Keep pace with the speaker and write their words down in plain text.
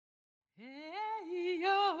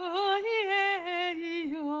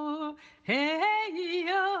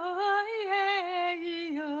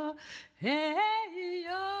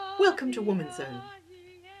Welcome to Woman's Zone,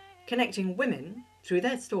 connecting women through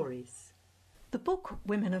their stories. The book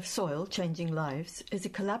Women of Soil Changing Lives is a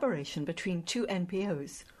collaboration between two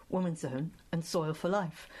NPOs, Woman's Zone and Soil for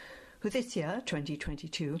Life, who this year,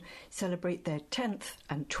 2022, celebrate their 10th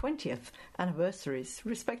and 20th anniversaries,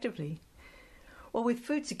 respectively. Well, with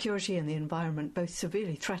food security and the environment both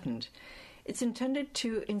severely threatened, it's intended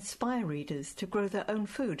to inspire readers to grow their own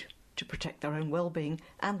food, to protect their own well-being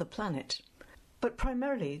and the planet. But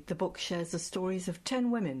primarily, the book shares the stories of 10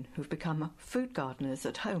 women who've become food gardeners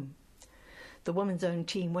at home. The Woman's Own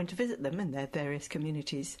team went to visit them in their various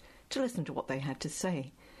communities to listen to what they had to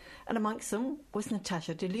say. And amongst them was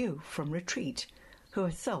Natasha DeLew from Retreat, who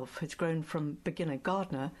herself has grown from beginner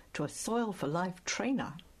gardener to a Soil for Life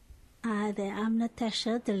trainer. Hi there, I'm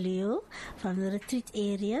Natasha DeLew from the Retreat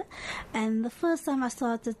area, and the first time I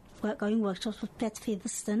started going workshops with Pat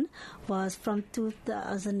Featherston was from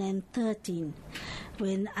 2013,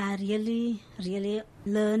 when I really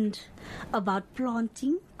learned about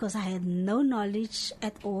planting, because I had no knowledge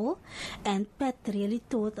at all, and Pat really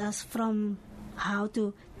taught us from how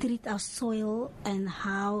to treat our soil and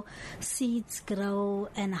how seeds grow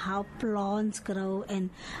and how plants grow and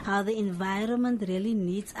how the environment really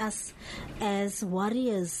needs us as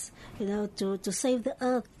warriors, to save the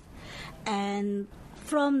earth. And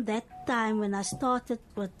from that time when I started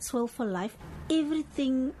with Soil for Life,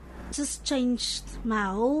 everything just changed. My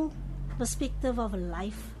whole perspective of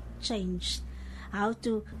life changed. How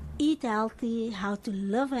to eat healthy, how to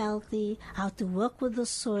live healthy, how to work with the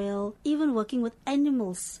soil, even working with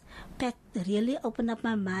animals. Pat really opened up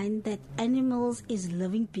my mind that animals is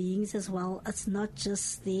living beings as well. It's not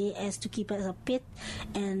just there as to keep as a pet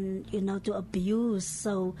and, to abuse.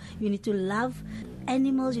 So you need to love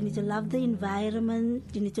animals, you need to love the environment,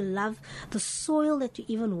 you need to love the soil that you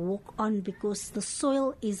even walk on, because the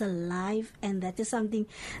soil is alive, and that is something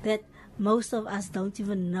that most of us don't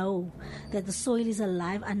even know, that the soil is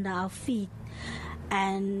alive under our feet.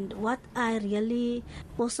 And what I really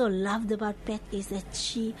also loved about Pat is that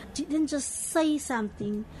she didn't just say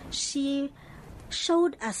something, she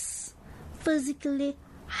showed us physically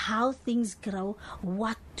how things grow,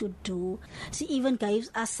 what to do. She even gave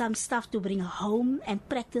us some stuff to bring home and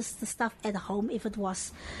practice the stuff at home, if it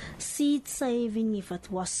was seed saving, if it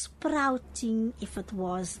was sprouting, if it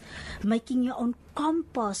was making your own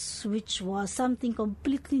compost, which was something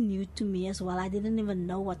completely new to me as well. I didn't even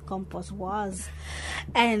know what compost was.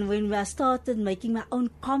 And when I started making my own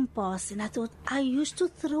compost, and I thought, I used to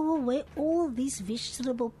throw away all these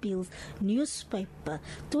vegetable peels, newspaper,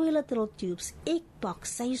 toilet roll tubes, egg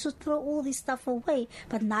box. I used to throw all this stuff away,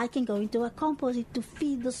 but now I can go into a compost to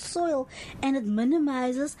feed the soil, and it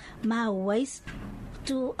minimizes my waste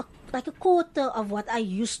to like a quarter of what I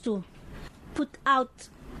used to put out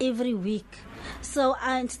every week. So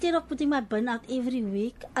instead of putting my bin out every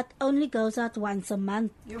week, it only goes out once a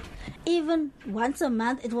month. Yep. Even once a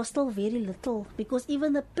month, it was still very little, because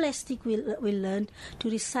even the plastic we learned to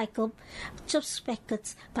recycle chips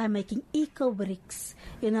packets by making eco bricks,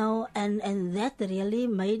 and that really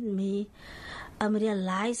made me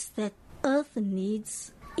realize that Earth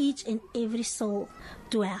needs each and every soul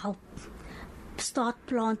to help. Start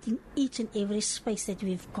planting each and every space that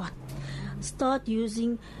we've got. Start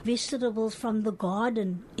using vegetables from the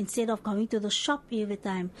garden instead of going to the shop every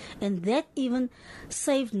time. And that even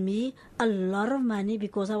saved me a lot of money,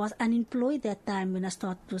 because I was unemployed that time when I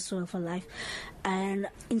started with Soil for Life. And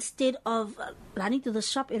instead of running to the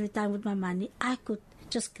shop every time with my money, I could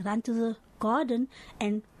just run to the garden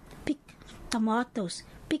and pick tomatoes,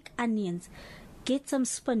 pick onions, get some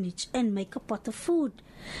spinach, and make a pot of food.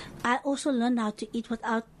 I also learned how to eat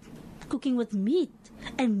without cooking with meat,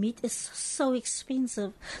 and meat is so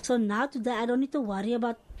expensive. So now today I don't need to worry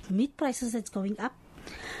about meat prices that's going up,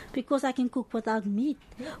 because I can cook without meat,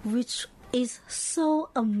 which is so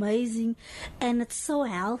amazing, and it's so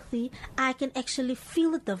healthy. I can actually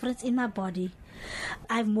feel the difference in my body.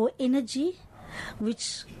 I have more energy,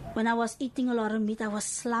 which when I was eating a lot of meat, I was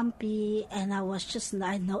slumpy and I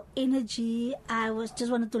had no energy. I just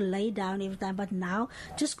wanted to lay down every time. But now,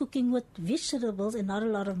 just cooking with vegetables and not a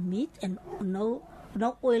lot of meat and no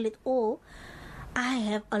oil at all, I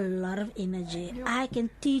have a lot of energy. Yep. I can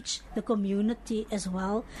teach the community as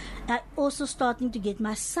well. I'm also starting to get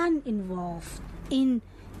my son involved in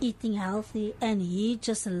eating healthy, and he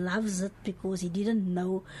just loves it, because he didn't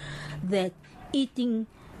know that eating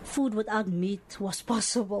food without meat was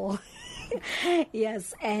possible.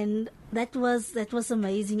 Yes, and that was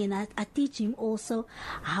amazing. And I teach him also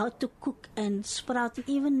how to cook and sprout,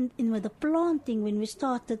 even with the planting. When we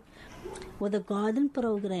started, with the garden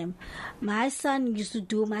program, my son used to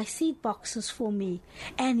do my seed boxes for me.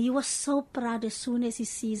 And he was so proud as soon as he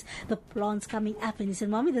sees the plants coming up. And he said,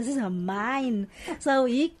 Mommy, this is mine. So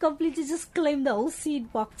he completely just claimed the whole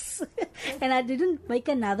seed box. And I didn't make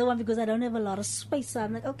another one because I don't have a lot of space. So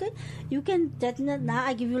I'm like, okay, you can, now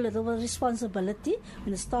I give you a little bit of responsibility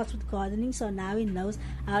when it starts with gardening. So now he knows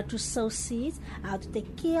how to sow seeds, how to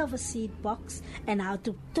take care of a seed box, and how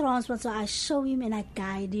to transplant. So I show him and I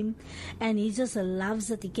guide him, and he just loves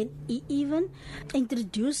it. He even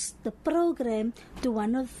introduced the program to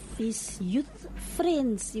one of his youth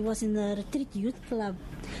friends. He was in the Retreat Youth Club,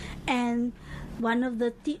 and one of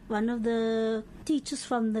the teachers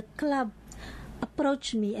from the club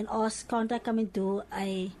approached me and asked, can't I come and do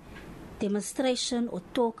a demonstration or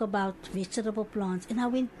talk about vegetable plants? And I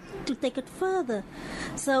went to take it further.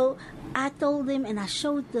 So I told them and I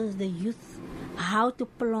showed the youth how to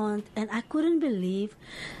plant, and I couldn't believe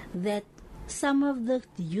that some of the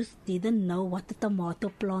youth didn't know what the tomato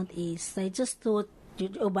plant is. They just thought you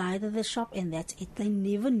buy it at the shop and that's it. They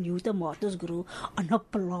never knew tomatoes grew on a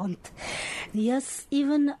plant. Yes,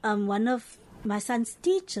 even one of my son's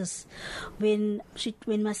teachers, when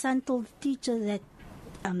my son told the teacher that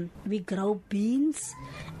we grow beans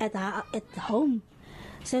at home,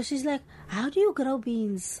 so she's like, how do you grow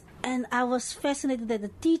beans? And I was fascinated that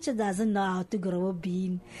the teacher doesn't know how to grow a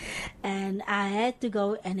bean. And I had to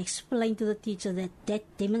go and explain to the teacher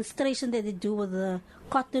that demonstration that they do with the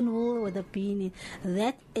cotton wool with the bean,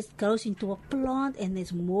 that it grows into a plant and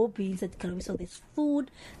there's more beans that grow. So there's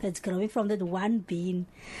food that's growing from that one bean.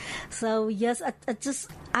 So yes,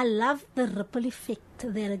 I love the ripple effect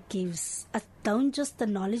that it gives. The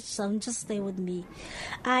knowledge don't just stay with me.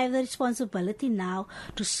 I have the responsibility now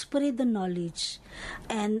to spread the knowledge.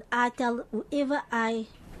 And I tell whoever I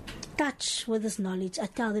touch with this knowledge, I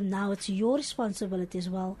tell them now it's your responsibility as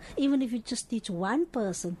well. Even if you just teach one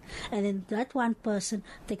person, and then that one person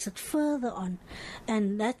takes it further on.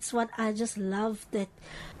 And that's what I just love, that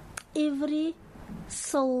every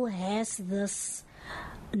soul has this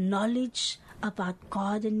knowledge about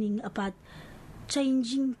gardening, about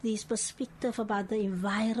changing this perspective about the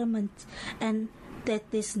environment, and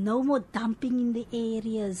that there's no more dumping in the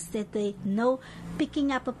areas, that they know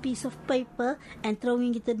picking up a piece of paper and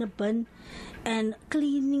throwing it in the bin and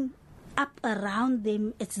cleaning up around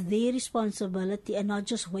them. It's their responsibility, and not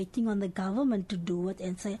just waiting on the government to do it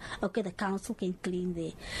and say, okay, the council can clean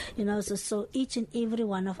there. So each and every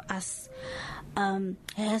one of us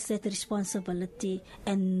has that responsibility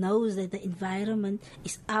and knows that the environment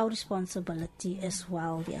is our responsibility as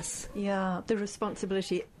well. Yes. Yeah, the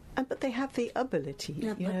responsibility. But they have the ability,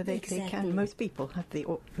 they can. Most people have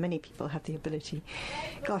many people have the ability.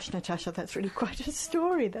 Gosh, Natasha, that's really quite a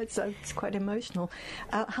story. It's quite emotional.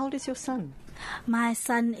 How old is your son? My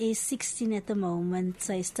son is 16 at the moment,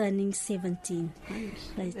 so he's turning 17.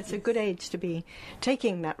 It's a good age to be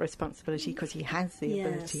taking that responsibility because he has the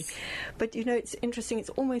ability. But, it's interesting. It's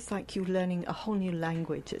almost like you learning a whole new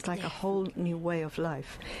language. It's like a whole new way of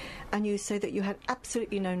life. And you say that you had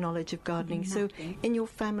absolutely no knowledge of gardening. Nothing. So in your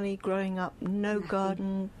family growing up,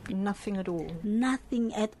 garden, nothing at all?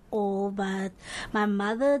 Nothing at all. But my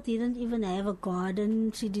mother didn't even have a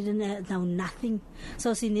garden. She didn't know nothing.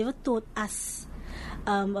 So she never taught us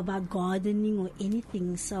about gardening or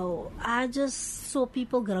anything. So I just saw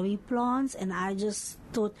people growing plants, and I just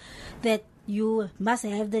thought that you must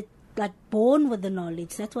have that, like, born with the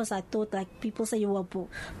knowledge. That was, I thought, like, people say you were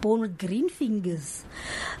born with green fingers.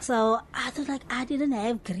 So I thought, like, I didn't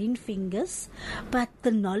have green fingers, but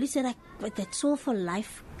the knowledge that Soil for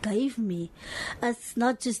Life gave me, it's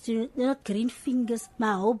not just not green fingers.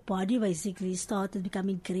 My whole body basically started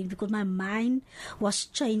becoming green because my mind was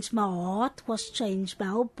changed, my heart was changed, my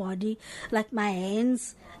whole body, like my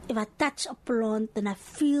hands. If I touch a plant, then I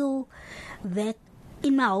feel that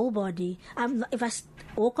in my whole body. If I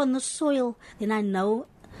walk on the soil, then I know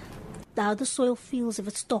how the soil feels, if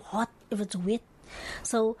it's too hot, if it's wet.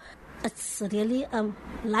 So it's really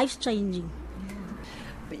life-changing.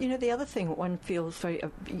 But the other thing one feels very,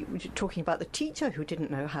 you're talking about the teacher who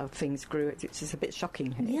didn't know how things grew, it's just a bit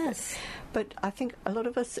shocking here. Yes. But I think a lot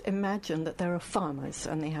of us imagine that there are farmers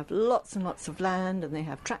and they have lots and lots of land and they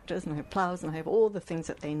have tractors and they have plows and they have all the things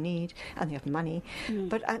that they need and they have money.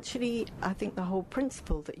 But actually, I think the whole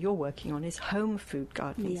principle that you're working on is home food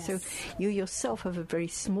gardening. Yes. So you yourself have a very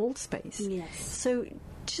small space. Yes. So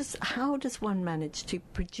just how does one manage to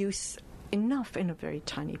produce enough in a very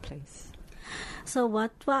tiny place? So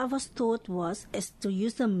what I was taught is to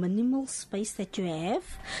use the minimal space that you have,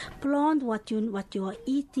 plant what you are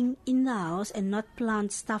eating in the house, and not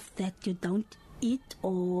plant stuff that you don't eat,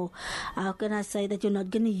 or how can I say that you're not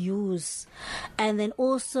going to use. And then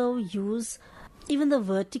also use even the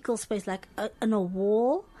vertical space, like on a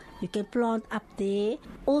wall, you can plant up there.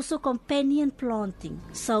 Also companion planting.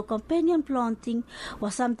 So companion planting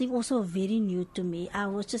was something also very new to me. I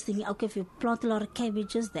was just thinking, okay, if you plant a lot of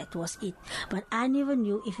cabbages, that was it. But I never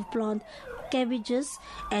knew if you plant cabbages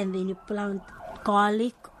and then you plant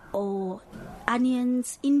garlic or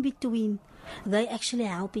onions in between, they actually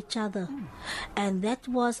help each other. And that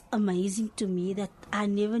was amazing to me, that I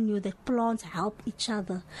never knew that plants help each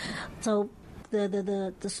other. So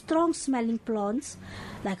the strong smelling plants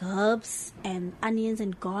like herbs and onions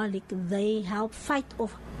and garlic, they help fight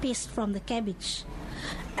off pests from the cabbage.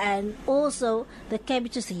 And also the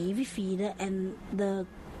cabbage is a heavy feeder and the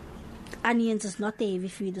onions is not a heavy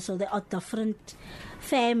feeder, so they are different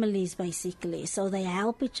families basically. So they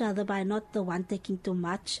help each other by not the one taking too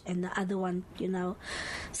much and the other one,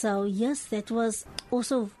 So yes, that was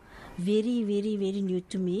also very, very, very new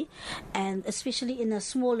to me. And especially in a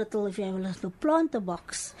small little, if you have a little planter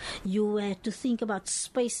box, you have to think about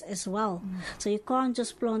space as well. So you can't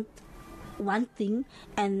just plant one thing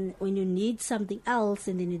and when you need something else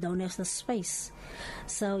and then you don't have the space.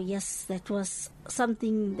 So yes, that was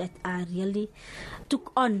something that I really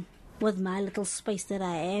took on with my little space that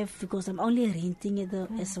I have, because I'm only renting it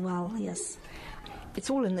as well. Yes. It's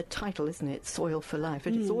all in the title, isn't it? Soil for Life.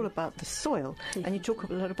 And it's all about the soil. And you talk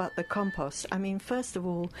a lot about the compost. I mean, first of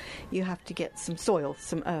all, you have to get some soil,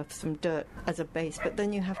 some earth, some dirt as a base, but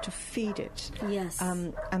then you have to feed it. Yes.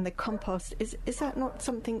 And the compost, is that not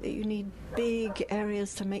something that you need big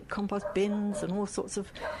areas to make compost, bins and all sorts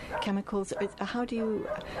of chemicals? How do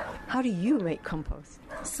you make compost?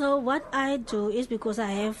 So what I do is, because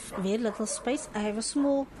I have very little space, I have a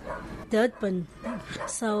small dirt bin.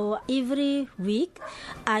 So every week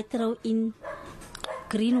I throw in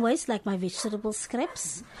green waste like my vegetable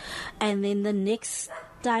scraps, and then the next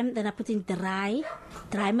time then I put in dry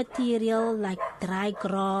material like dry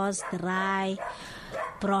grass, dry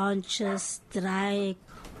branches, dry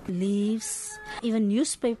leaves, even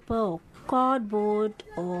newspaper or cardboard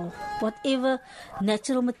or whatever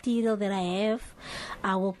natural material that I have.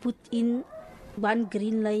 I will put in one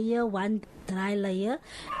green layer, one dry layer,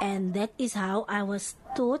 and that is how I was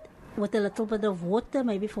taught, with a little bit of water,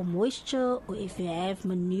 maybe for moisture, or if you have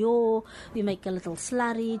manure, we make a little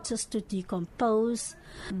slurry just to decompose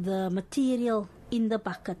the material in the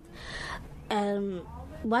bucket.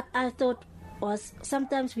 What I thought was,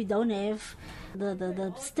 sometimes we don't have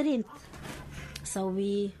the strength, so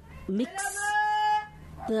we mix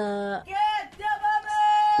the...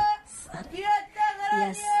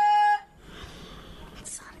 Yes.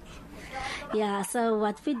 Yeah, so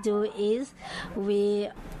what we do is,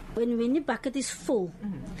 when the bucket is full,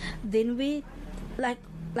 then we, like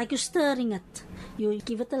you're stirring it, you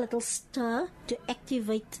give it a little stir to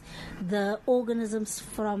activate the organisms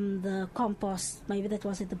from the compost, maybe that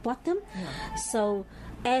was at the bottom. So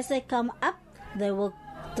as they come up, they will,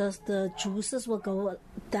 the juices will go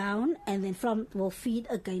down, and then will feed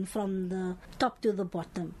again from the top to the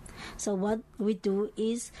bottom. So what we do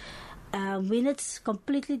is, when it's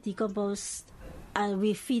completely decomposed,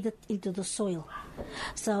 we feed it into the soil.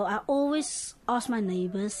 So I always ask my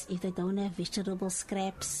neighbors if they don't have vegetable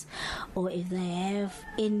scraps, or if they have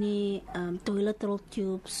any toilet roll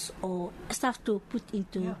tubes or stuff to put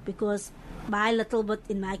into, because my little bit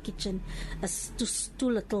in my kitchen is too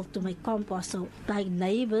little to make compost. So my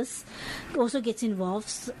neighbors also gets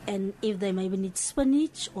involved, and if they maybe need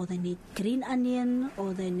spinach, or they need green onion,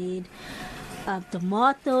 or they need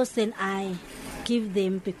tomatoes, then I give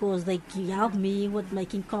them, because they help me with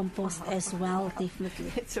making compost as well.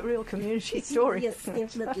 Definitely, it's a real community story. Yes,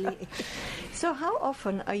 definitely. So how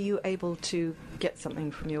often are you able to get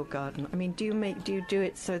something from your garden? I mean, do you do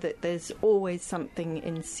it so that there's always something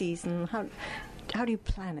in season? How do you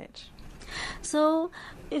plan it? So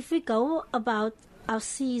if we go about our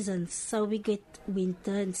seasons, so we get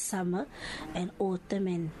winter and summer and autumn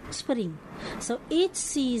and spring. So each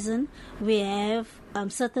season we have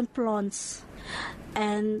certain plants,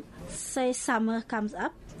 and say summer comes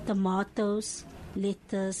up, tomatoes,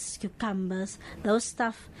 lettuce, cucumbers, those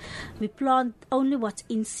stuff, we plant only what's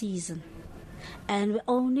in season, and we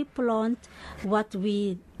only plant what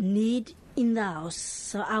we need in the house.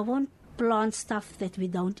 So I won't plant stuff that we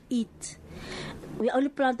don't eat. We only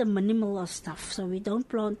plant a minimal of stuff, so we don't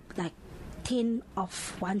plant like 10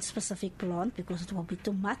 of one specific plant, because it will be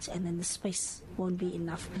too much and then the space won't be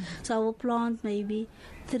enough. So I will plant maybe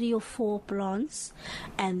 3 or 4 plants,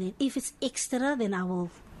 and then if it's extra, then I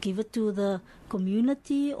will give it to the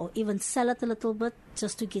community or even sell it a little bit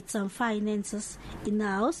just to get some finances in the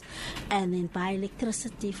house, and then buy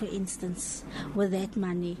electricity, for instance, with that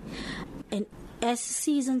money. And as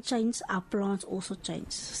season change, our plants also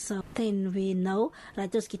change. So then we know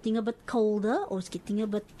that it's getting a bit colder or it's getting a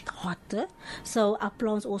bit hotter. So our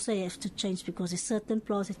plants also have to change, because there's certain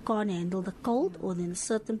plants that can't handle the cold, or then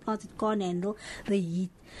certain plants that can't handle the heat.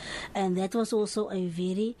 And that was also a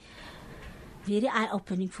very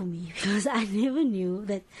eye-opening for me, because I never knew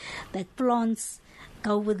that plants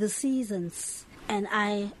go with the seasons. And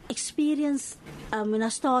I experienced, when I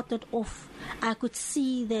started off, I could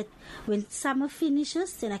see that when summer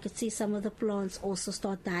finishes, then I could see some of the plants also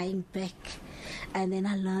start dying back. And then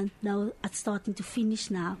I learned, now it's starting to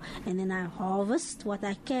finish now. And then I harvest what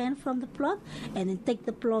I can from the plant, and then take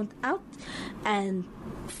the plant out and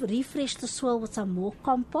refresh the soil with some more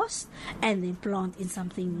compost, and then plant in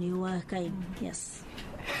something newer again. Yes.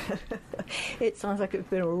 It sounds like it's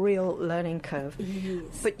been a real learning curve. Yes.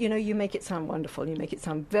 But you make it sound wonderful. You make it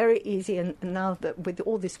sound very easy, and now that with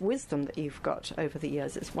all this wisdom that you've got over the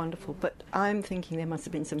years, it's wonderful. But I'm thinking there must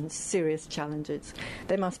have been some serious challenges.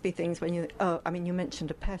 There must be things when you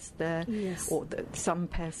mentioned a pest there, yes, or some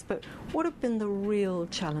pests, but what have been the real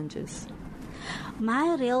challenges?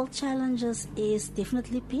 My real challenges is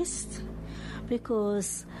definitely pest,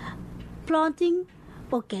 because planting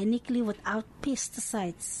organically without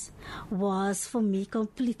pesticides was for me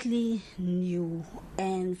completely new,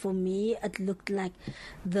 and for me it looked like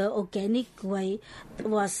the organic way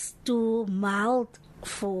was too mild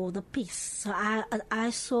for the pests. So I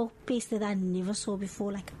saw pests that I never saw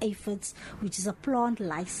before, like aphids, which is a plant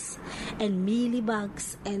lice, and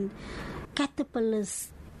mealybugs and caterpillars,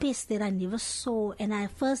 pests that I never saw, and I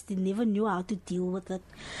first never knew how to deal with it.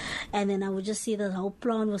 And then I would just see the whole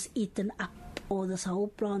plant was eaten up, or this whole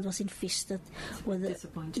plant was infested with it.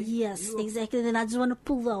 Disappointing. Yes, exactly. Then I just want to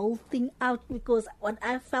pull the whole thing out, because what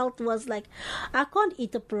I felt was like, I can't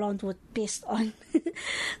eat a plant with pest on.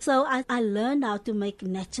 So I learned how to make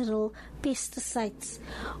natural pesticides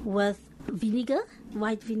with vinegar,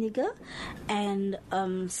 white vinegar, and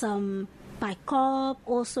some bicarb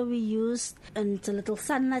also we used, and a little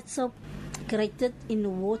sunlight soap grated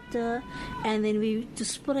in water, and then we to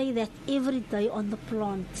spray that every day on the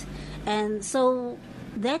plant. And so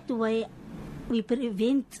that way we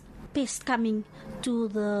prevent pests coming to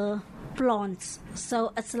the plants.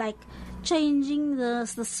 So it's like changing the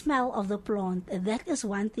smell of the plant. And that is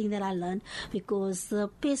one thing that I learned, because the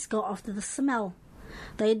pests go after the smell.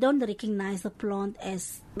 They don't recognize the plant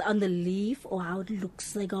as on the leaf or how it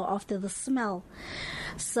looks. They go after the smell.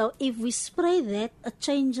 So if we spray that, it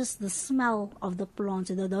changes the smell of the plant.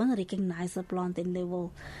 So they don't recognize the plant, and they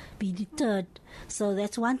will be deterred. So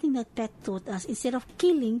that's one thing that Pat taught us. Instead of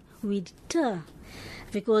killing, we deter.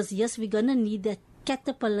 Because yes, we're going to need that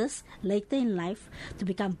caterpillars later in life to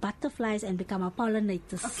become butterflies and become our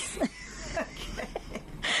pollinators.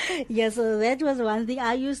 Okay. Yeah, so that was one thing.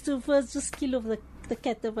 I used to first just kill off the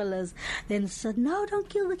caterpillars, then said, no, don't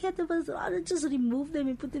kill the caterpillars, I'll just remove them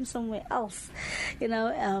and put them somewhere else,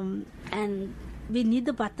 and we need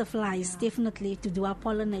the butterflies, definitely, to do our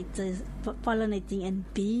pollinating,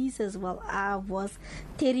 and bees as well. I was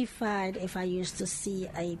terrified if I used to see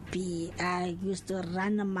a bee. I used to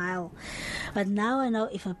run a mile, but now I know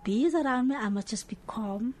if a bee is around me, I must just be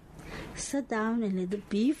calm, sit down, and let the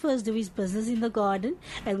bee first do his business in the garden,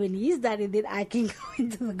 and when he's done, then I can go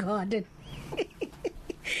into the garden.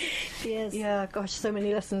 Yes. Yeah, gosh, so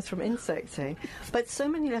many lessons from insects, eh? But so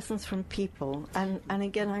many lessons from people. And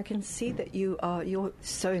again, I can see that you're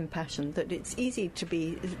so impassioned that it's easy to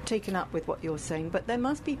be taken up with what you're saying. But there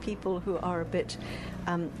must be people who are a bit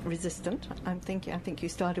resistant. I think you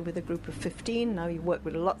started with a group of 15. Now you work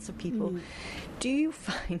with lots of people. Mm. Do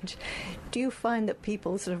you find that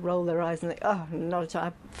people sort of roll their eyes and think, oh,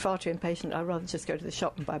 I'm far too impatient, I'd rather just go to the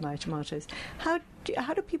shop and buy my tomatoes? How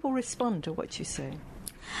do people respond to what you say?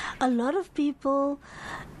 A lot of people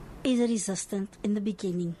is resistant in the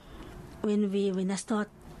beginning when I start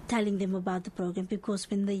telling them about the program, because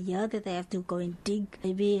when they hear that they have to go and dig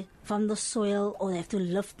maybe from the soil, or they have to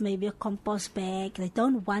lift maybe a compost bag, they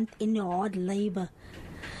don't want any hard labor.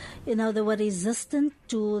 They were resistant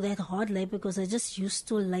to that hard labor, because they're just used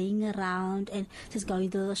to laying around and just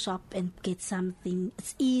going to the shop and get something.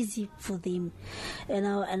 It's easy for them,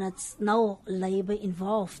 and it's no labor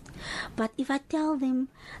involved. But if I tell them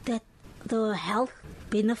that the health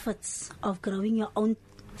benefits of growing your own,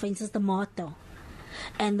 for instance, tomato,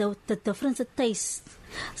 and the difference it tastes,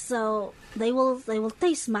 so they will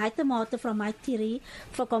taste my tomato from my tree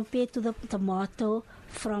compared to the tomato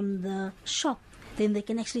from the shop. then they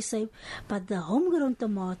can actually say, but the homegrown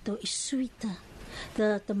tomato is sweeter.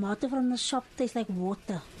 The tomato from the shop tastes like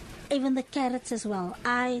water. Even the carrots as well.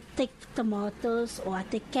 I take tomatoes or I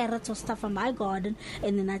take carrots or stuff from my garden,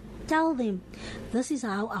 and then I tell them, this is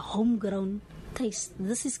how a homegrown tastes.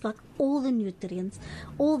 This has got all the nutrients,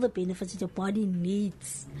 all the benefits that your body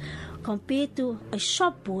needs, compared to a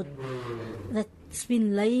shop bought that's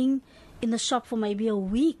been laying in the shop for maybe a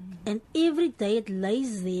week, and every day it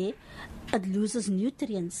lays there, it loses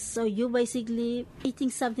nutrients. So you're basically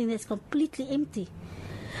eating something that's completely empty.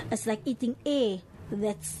 It's like eating air.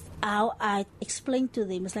 That's how I explain to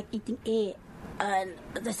them. It's like eating air, and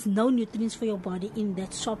there's no nutrients for your body in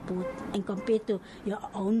that shop food, and compared to your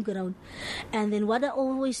own ground. And then what I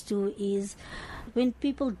always do is, when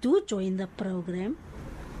people do join the program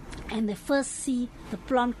and they first see the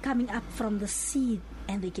plant coming up from the seed,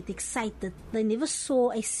 and they get excited. They never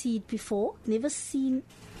saw a seed before, never seen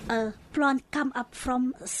a plant come up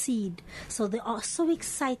from a seed. So they are so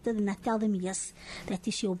excited, and I tell them, yes, that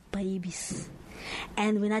is your babies.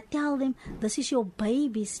 And when I tell them, this is your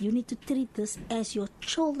babies, you need to treat this as your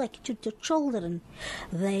children, like your children,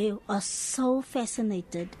 they are so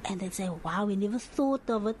fascinated, and they say, wow, we never thought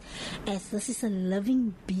of it as this is a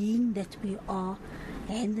living being that we are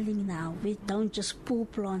handling now. We don't just pull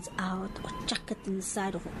plants out or chuck it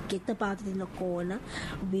inside or forget about it in the corner.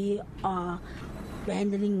 We are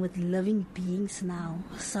handling with living beings now.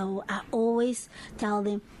 So I always tell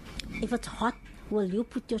them, if it's hot, will you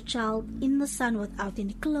put your child in the sun without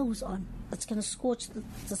any clothes on? It's going to scorch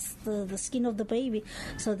the skin of the baby.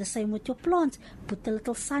 So the same with your plants. Put a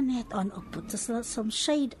little sun hat on, or put some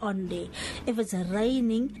shade on there. If it's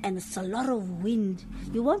raining and it's a lot of wind,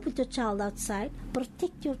 you won't put your child outside.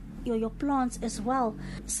 Protect your plants as well.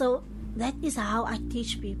 So that is how I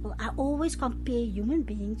teach people. I always compare human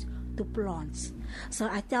beings to plants. So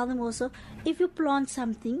I tell them also, if you plant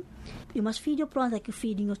something, you must feed your plants like you're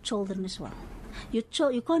feeding your children as well. You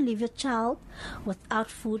can't leave your child without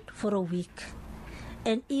food for a week.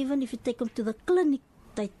 And even if you take them to the clinic,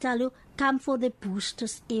 they tell you, come for the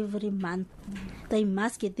boosters every month. They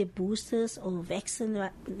must get their boosters or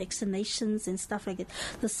vaccinations and stuff like that.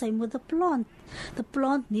 The same with the plant. The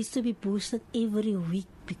plant needs to be boosted every week,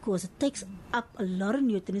 because it takes up a lot of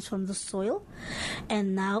nutrients from the soil.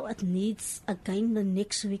 And now it needs, again, the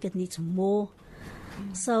next week it needs more.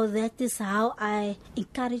 So that is how I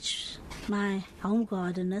encourage my home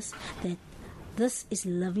gardeners, that this is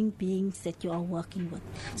living beings that you are working with.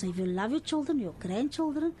 So if you love your children, your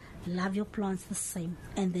grandchildren, love your plants the same,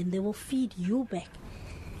 and then they will feed you back.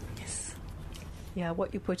 Yes. Yeah,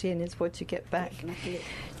 what you put in is what you get back. Definitely.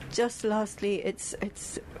 Just lastly, it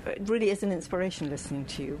really is an inspiration listening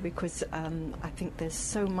to you, because I think there's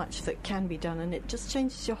so much that can be done, and it just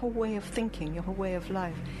changes your whole way of thinking, your whole way of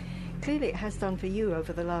life. Clearly it has done for you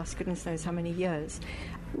over the last goodness knows how many years.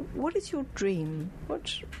 What is your dream?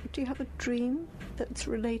 Do you have a dream that's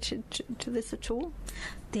related to this at all?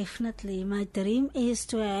 Definitely. My dream is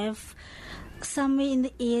to have somewhere in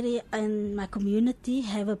the area, in my community,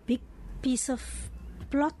 have a big piece of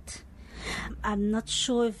plot. I'm not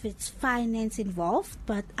sure if it's finance involved,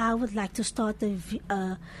 but I would like to start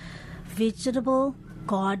a vegetable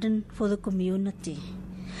garden for the community.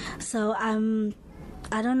 So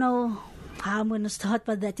I don't know how I'm going to start,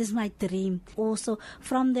 but that is my dream. Also,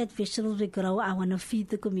 from that vegetable we grow, I want to feed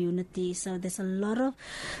the community. So there's a lot of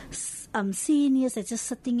seniors that are just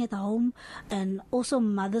sitting at home, and also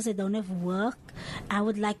mothers that don't have work. I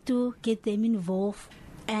would like to get them involved,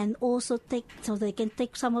 and also so they can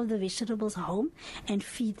take some of the vegetables home and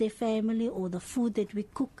feed their family, or the food that we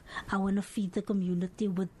cook. I want to feed the community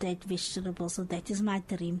with that vegetable. So that is my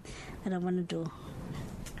dream that I want to do.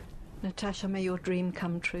 Natasha, may your dream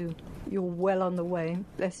come true. You're well on the way.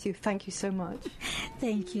 Bless you. Thank you so much.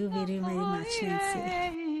 Thank you very, very much,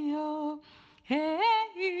 Nancy.